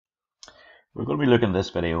We're going to be looking in this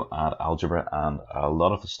video at algebra, and a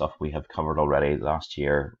lot of the stuff we have covered already last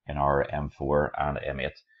year in our M4 and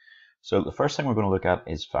M8. So the first thing we're going to look at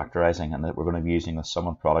is factorizing, and that we're going to be using the sum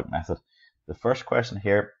and product method. The first question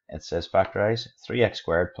here, it says factorize 3x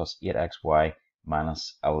squared plus 8xy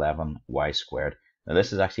minus 11y squared. Now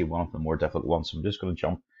this is actually one of the more difficult ones, so I'm just going to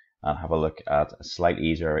jump and have a look at a slightly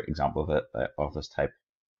easier example of this type.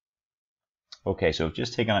 Okay, so I've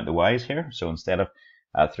just taken out the y's here, so instead of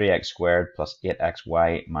 3x squared plus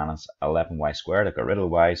 8xy minus 11y squared, I've got rid of the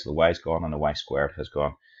y, so the y's gone and the y squared has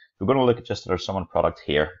gone. We're going to look at just our sum and product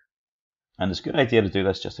here. And it's a good idea to do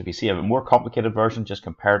this just if you see a more complicated version, just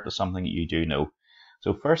compare it to something that you do know.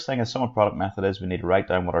 So first thing in sum and product method is we need to write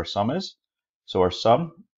down what our sum is. So our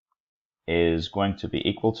sum is going to be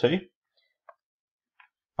equal to,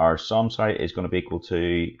 is going to be equal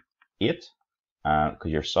to 8,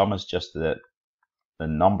 because your sum is just the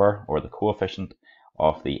number or the coefficient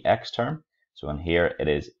of the x term. So in here it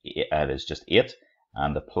is just 8,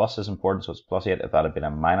 and the plus is important, so it's plus 8. If that had been a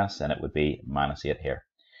minus, then it would be minus 8 here.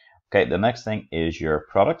 Okay, the next thing is your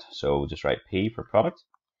product, so we'll just write P for product.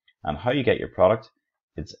 And how you get your product,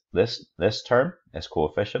 it's this term, this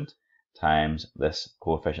coefficient, times this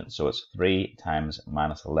coefficient. So it's 3 times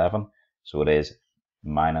minus 11, so it is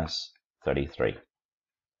minus 33.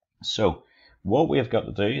 So what we've got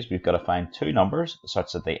to do is we've got to find two numbers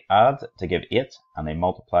such that they add to give 8 and they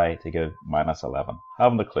multiply to give minus 11.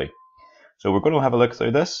 Haven't a clue. So we're going to have a look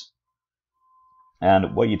through this.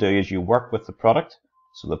 And what you do is you work with the product.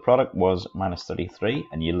 So the product was minus 33,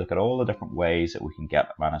 and you look at all the different ways that we can get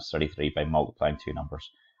minus 33 by multiplying two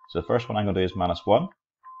numbers. So the first one I'm going to do is minus 1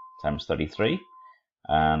 times 33.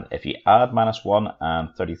 And if you add minus 1 and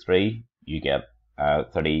 33, you get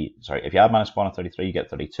if you add minus 1 and 33, you get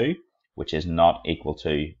 32. Which is not equal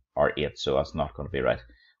to our 8, so that's not going to be right.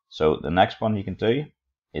 So the next one you can do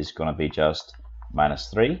is going to be just minus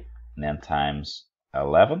 3 and then times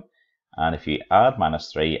 11. And if you add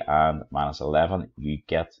minus 3 and minus 11, you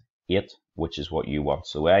get 8, which is what you want.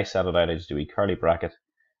 So the way I set it out is do a curly bracket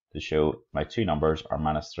to show my two numbers are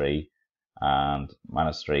minus 3 and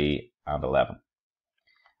 11.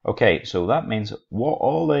 Okay, so that means what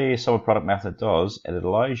all the sum and product method does, it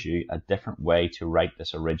allows you a different way to write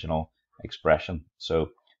this original expression.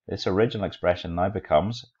 So this original expression now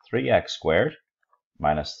becomes 3x squared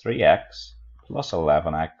minus 3x plus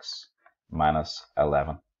 11x minus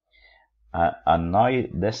 11. And now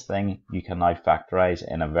this thing you can now factorize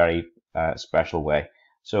in a very special way.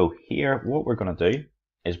 So here what we're going to do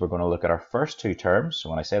is we're going to look at our first two terms. So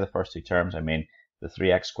when I say the first two terms, I mean the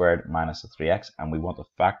 3x squared minus the 3x, and we want to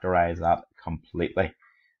factorize that completely.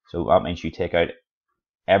 So that means you take out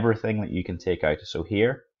everything that you can take out. So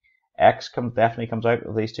here x definitely comes out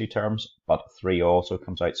of these two terms, but 3 also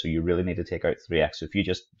comes out, so you really need to take out 3x. So if you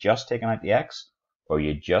just taken out the x, or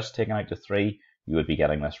you just taken out the 3, you would be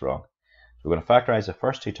getting this wrong. So we're going to factorize the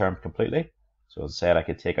first two terms completely. So as I said, I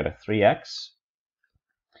could take out a 3x,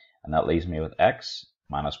 and that leaves me with x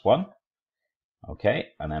minus 1. Okay,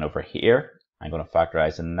 and then over here, I'm going to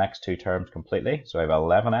factorize the next two terms completely. So I have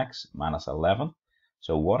 11x minus 11.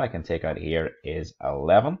 So what I can take out here is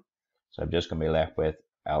 11. So I'm just going to be left with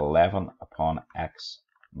 11 upon x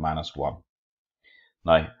minus 1.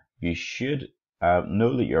 Now, you should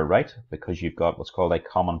know that you're right because you've got what's called a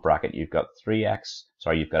common bracket. You've got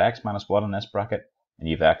you've got x minus 1 in this bracket, and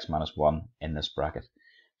you've x minus 1 in this bracket.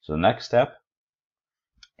 So the next step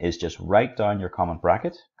is just write down your common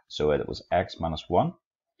bracket. So it was x minus 1,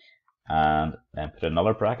 and then put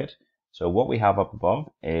another bracket. So what we have up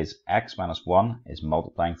above is x minus 1 is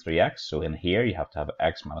multiplying 3x. So in here you have to have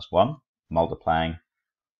x minus 1 multiplying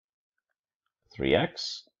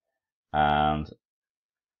 3x, and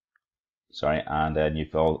then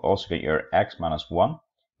you've also got your x minus 1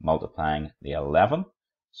 multiplying the 11.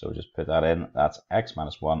 So just put that in. That's x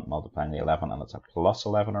minus 1 multiplying the 11, and it's a plus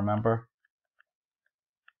 11, remember.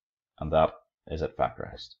 And that is it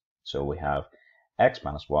factorized. So we have x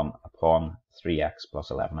minus 1 upon 3x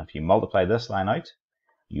plus 11. If you multiply this line out,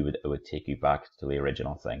 it would take you back to the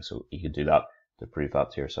original thing. So you could do that to prove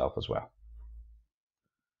that to yourself as well.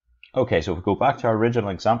 Okay, so if we go back to our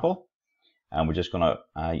original example, and we're just going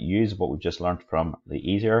to use what we've just learned from the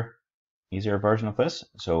easier version of this.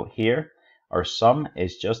 So here, our sum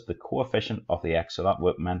is just the coefficient of the x. So that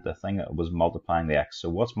meant the thing that was multiplying the x. So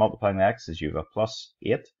what's multiplying the x is you have a plus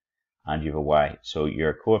 8 and you have a y. So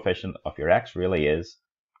your coefficient of your x really is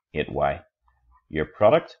 8y. Your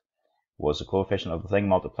product was the coefficient of the thing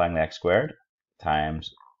multiplying the x squared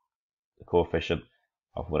times the coefficient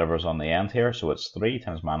of whatever's on the end here. So it's 3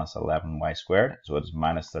 times minus 11y squared. So it's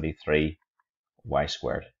minus 33y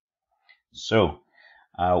squared. So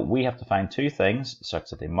we have to find two things such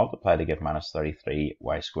that they multiply to give minus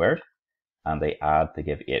 33y squared and they add to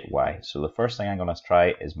give 8y. So the first thing I'm going to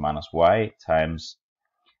try is minus y times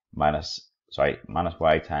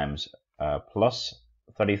plus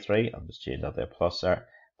 33. I'll just change that there, plus there,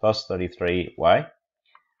 plus 33y,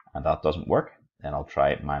 and that doesn't work. Then I'll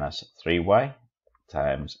try minus 3y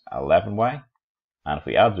times 11y, and if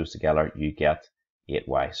we add those together, you get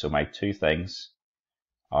 8y. So my two things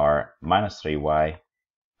are minus 3y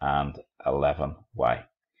and 11y.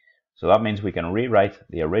 So that means we can rewrite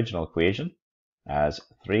the original equation as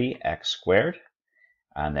 3x squared,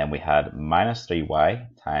 and then we had minus 3y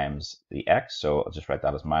times the x, so I'll just write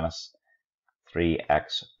that as minus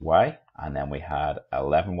 3xy, and then we had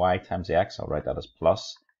 11y times the x, I'll write that as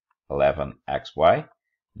plus 11xy, and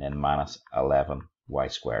then minus 11y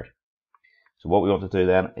squared. So what we want to do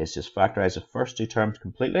then is just factorize the first two terms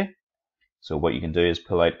completely. So what you can do is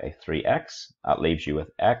pull out a 3x, that leaves you with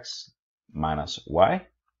x minus y.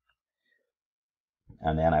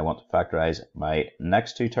 And then I want to factorize my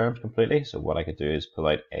next two terms completely. So what I could do is pull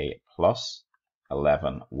out a plus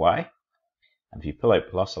 11y. And if you pull out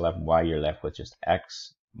plus 11y, you're left with just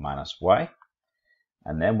x minus y.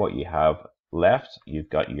 And then what you have left, you've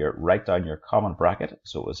got your, write down your common bracket.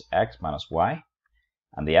 So it was x minus y.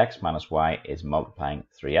 And the x minus y is multiplying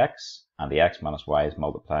 3x. And the x minus y is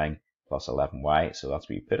multiplying plus 11y. So that's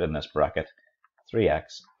what you put in this bracket,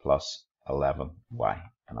 3x plus 11y.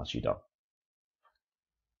 And that's you done.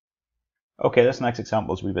 Okay, this next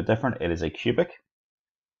example is a wee bit different. It is a cubic.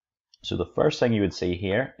 So the first thing you would see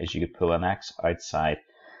here is you could pull an x outside.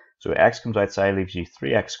 So x comes outside, leaves you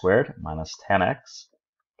 3x squared minus 10x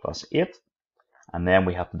plus 8. And then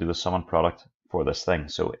we have to do the sum and product for this thing.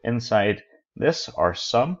 So inside this, our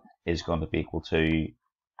sum is going to be equal to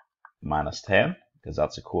minus 10, because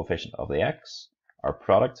that's the coefficient of the x. Our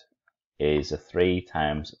product is a 3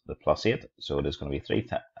 times the plus 8. So it is going to be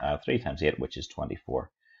 3 times 8, which is 24.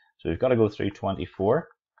 So we've got to go through 24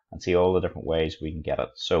 and see all the different ways we can get it.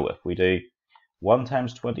 So if we do 1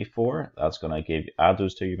 times 24, that's going to give, add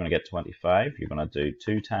those two, you're going to get 25. You're going to do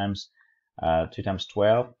 2 times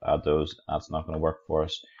 12, add those, that's not going to work for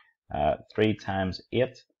us. 3 times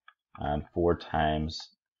 8 and 4 times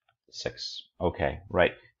 6. Okay,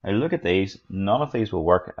 right. Now look at these. None of these will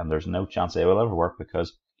work, and there's no chance they will ever work,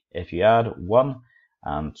 because if you add 1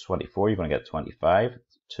 and 24, you're going to get 25.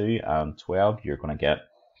 2 and 12, you're going to get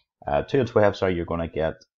 2 and 12, sorry, you're going to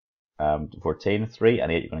get 14, 3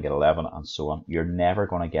 and 8, you're going to get 11, and so on. You're never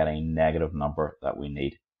going to get a negative number that we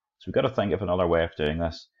need. So we've got to think of another way of doing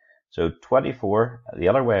this. So 24, the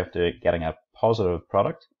other way of getting a positive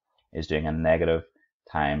product is doing a negative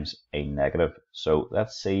times a negative. So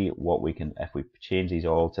let's see what we can, if we change these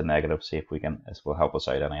all to negative, see if we can, this will help us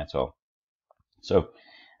out any at all. So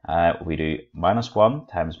we do minus 1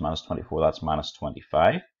 times minus 24, that's minus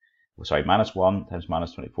 25. Sorry, minus 1 times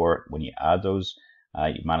minus 24, when you add those,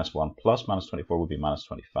 minus 1 plus minus 24 would be minus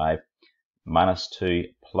 25. Minus 2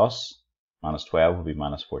 plus minus 12 would be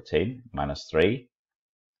minus 14. Minus 3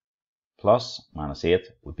 plus minus 8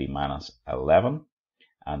 would be minus 11.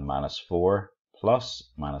 And minus 4 plus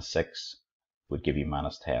minus 6 would give you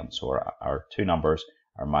minus 10. So our two numbers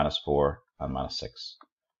are minus 4 and minus 6.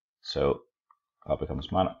 So that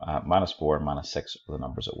becomes minus 4 and minus 6 are the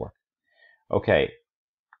numbers at work. Okay.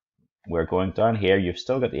 We're going down here, you've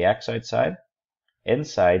still got the x outside.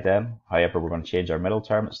 Inside then, however, we're going to change our middle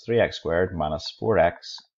term. It's 3x squared minus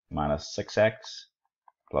 4x minus 6x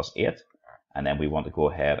plus 8. And then we want to go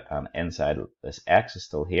ahead and inside this x is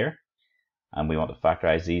still here. And we want to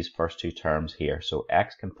factorize these first two terms here. So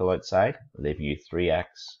x can pull outside, leaving you 3x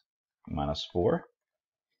minus 4.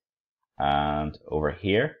 And over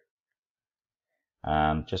here,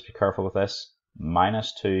 and just be careful with this,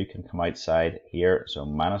 minus 2 can come outside here, so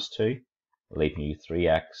minus 2, leaving you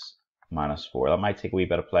 3x minus 4. That might take a wee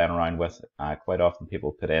bit of playing around with. Quite often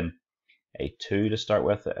people put in a 2 to start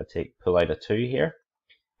with, pull out a 2 here,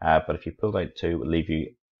 but if you pulled out 2, it would leave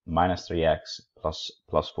you minus 3x plus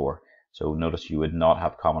 4. So notice you would not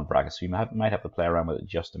have common brackets, so you might have to play around with it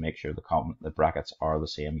just to make sure the brackets are the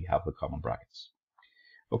same, you have the common brackets.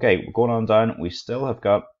 Okay, we're going on down, we still have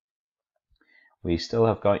got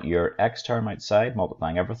your x term outside,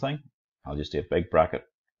 multiplying everything. I'll just do a big bracket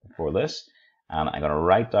for this. And I'm going to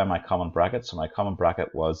write down my common bracket. So my common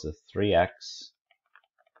bracket was the 3x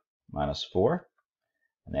minus 4.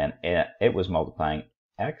 And then it was multiplying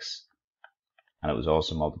x. And it was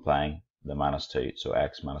also multiplying the minus 2. So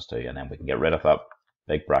x minus 2. And then we can get rid of that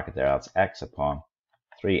big bracket there. That's x upon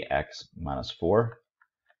 3x minus 4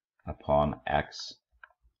 upon x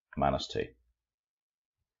minus 2.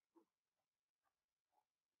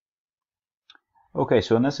 Okay,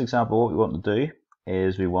 so in this example, what we want to do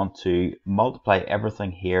is we want to multiply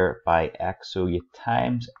everything here by x. So you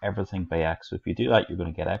times everything by x. So if you do that, you're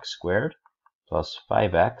going to get x squared plus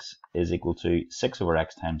 5x is equal to 6 over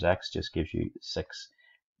x times x, just gives you 6.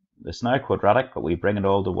 It's now quadratic, but we bring it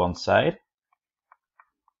all to one side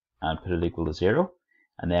and put it equal to 0.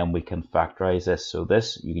 And then we can factorize this. So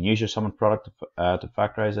this, you can use your sum and product to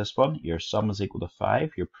factorize this one. Your sum is equal to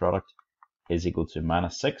 5. Your product is equal to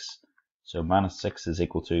minus 6. So minus 6 is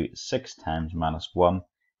equal to 6 times minus 1.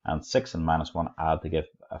 And 6 and minus 1 add to give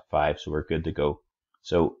a 5. So we're good to go.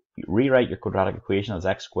 So you rewrite your quadratic equation as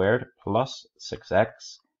x squared plus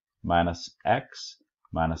 6x minus x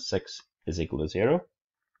minus 6 is equal to 0.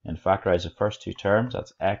 And factorize the first two terms,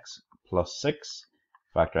 that's x plus 6.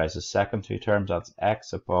 Factorize the second two terms, that's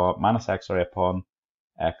x upon minus x upon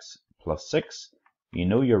x plus 6. You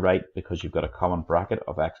know you're right because you've got a common bracket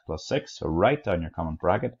of x plus 6. So write down your common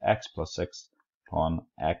bracket, x plus 6 upon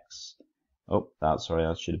x. Oh,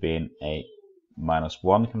 that should have been a minus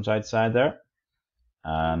 1 comes outside there.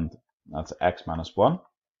 And that's x minus 1.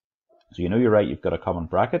 So you know you're right, you've got a common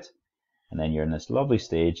bracket. And then you're in this lovely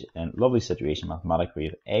stage and lovely situation mathematically where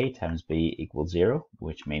you have a times b equals 0,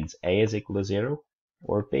 which means a is equal to 0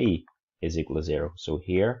 or b is equal to 0. So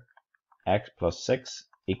here x plus 6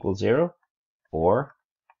 equals 0 or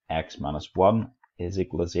x minus 1 is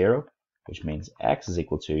equal to 0, which means x is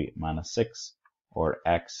equal to minus 6 or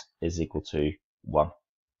x is equal to 1.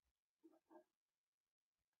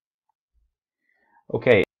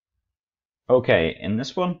 Okay, in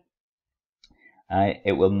this one,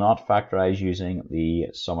 it will not factorize using the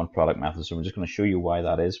sum and product method. So we're just going to show you why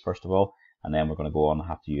that is, first of all, and then we're going to go on and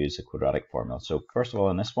have to use the quadratic formula. So first of all,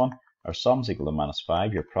 in this one, our sum is equal to minus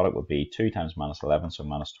 5. Your product would be 2 times minus 11, so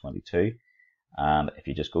minus 22. And if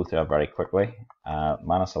you just go through that very quickly,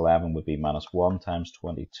 minus 11 would be minus 1 times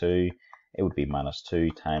 22. It would be minus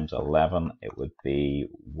 2 times 11. It would be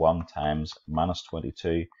 1 times minus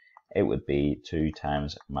 22. It would be 2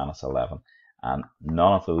 times minus 11. And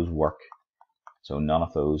none of those work. So none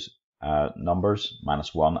of those numbers,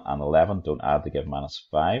 minus 1 and 11, don't add to give minus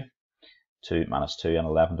 5. Minus 2 and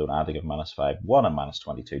 11 don't add to give minus 5. 1 and minus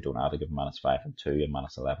 22 don't add to give minus 5. And 2 and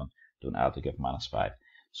minus 11 don't add to give minus 5.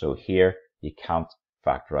 So here you can't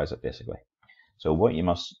factorize it basically. So what you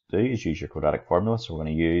must do is use your quadratic formula. So we're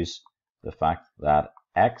going to use the fact that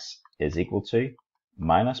x is equal to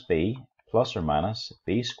minus b plus or minus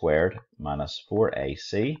b squared minus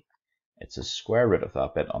 4ac. It's the square root of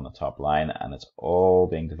that bit on the top line, and it's all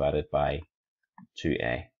being divided by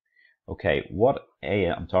 2a. Okay, what a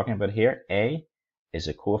I'm talking about here, a is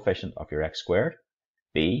a coefficient of your x squared,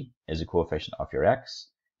 b is a coefficient of your x,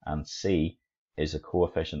 and c is a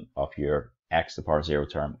coefficient of your x to the power 0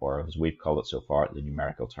 term, or as we've called it so far, the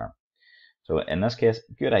numerical term. So in this case,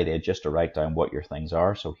 good idea just to write down what your things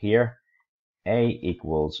are. So here, a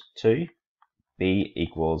equals 2, b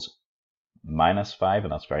equals minus 5,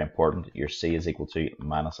 and that's very important. Your c is equal to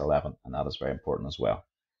minus 11, and that is very important as well.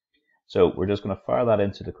 So we're just going to fire that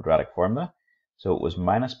into the quadratic formula. So it was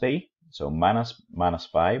minus b, so minus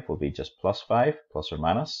 5 will be just plus 5, plus or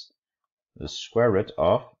minus the square root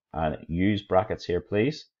of, and use brackets here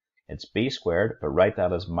please, it's b squared, but write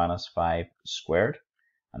that as minus 5 squared.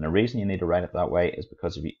 And the reason you need to write it that way is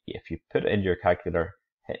because if you put it into your calculator,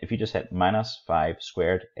 if you just hit minus 5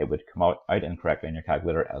 squared, it would come out incorrectly in your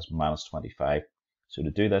calculator as minus 25. So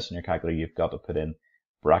to do this in your calculator, you've got to put in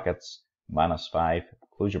brackets, minus 5,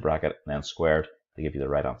 close your bracket, and then squared to give you the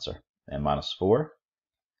right answer. Then minus 4,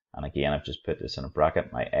 and again, I've just put this in a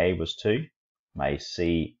bracket. My a was 2, my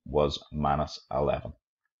c was minus 11.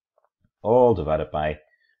 All divided by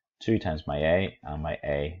 2 times my a, and my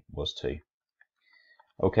a was 2.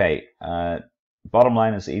 Okay, bottom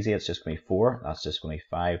line is easy, it's just going to be 4, that's just going to be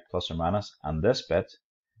 5 plus or minus, and this bit,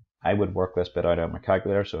 I would work this bit out on my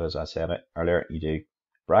calculator. So as I said earlier, you do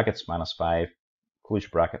brackets minus 5, close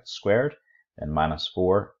your bracket, squared, then minus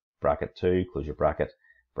 4, bracket 2, close your bracket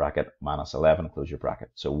minus 11, close your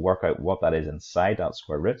bracket. So work out what that is inside that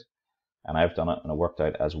square root, and I've done it and it worked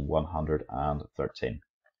out as 113.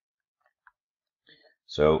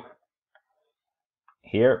 So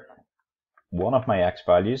here, one of my x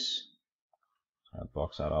values, I'll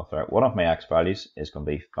box that off there, one of my x values is going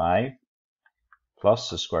to be 5 plus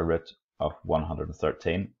the square root of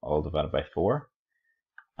 113, all divided by 4.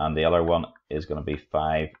 And the other one is going to be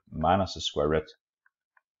 5 minus the square root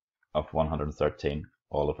of 113,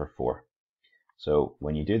 all over 4. So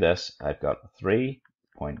when you do this, I've got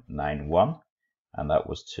 3.91, and that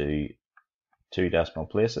was two decimal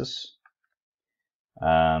places.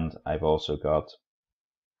 And I've also got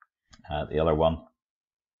the other one,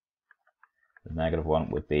 the negative one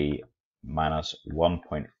would be minus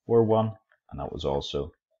 1.41, and that was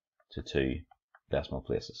also to 2 decimal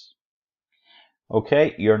places.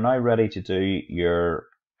 Okay, you're now ready to do your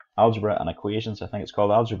algebra and equations. I think it's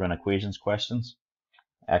called algebra and equations questions.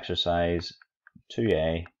 Exercise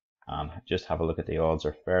 2A, and just have a look at the odds,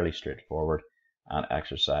 are fairly straightforward, and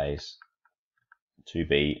exercise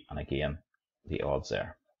 2B, and again the odds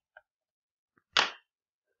there.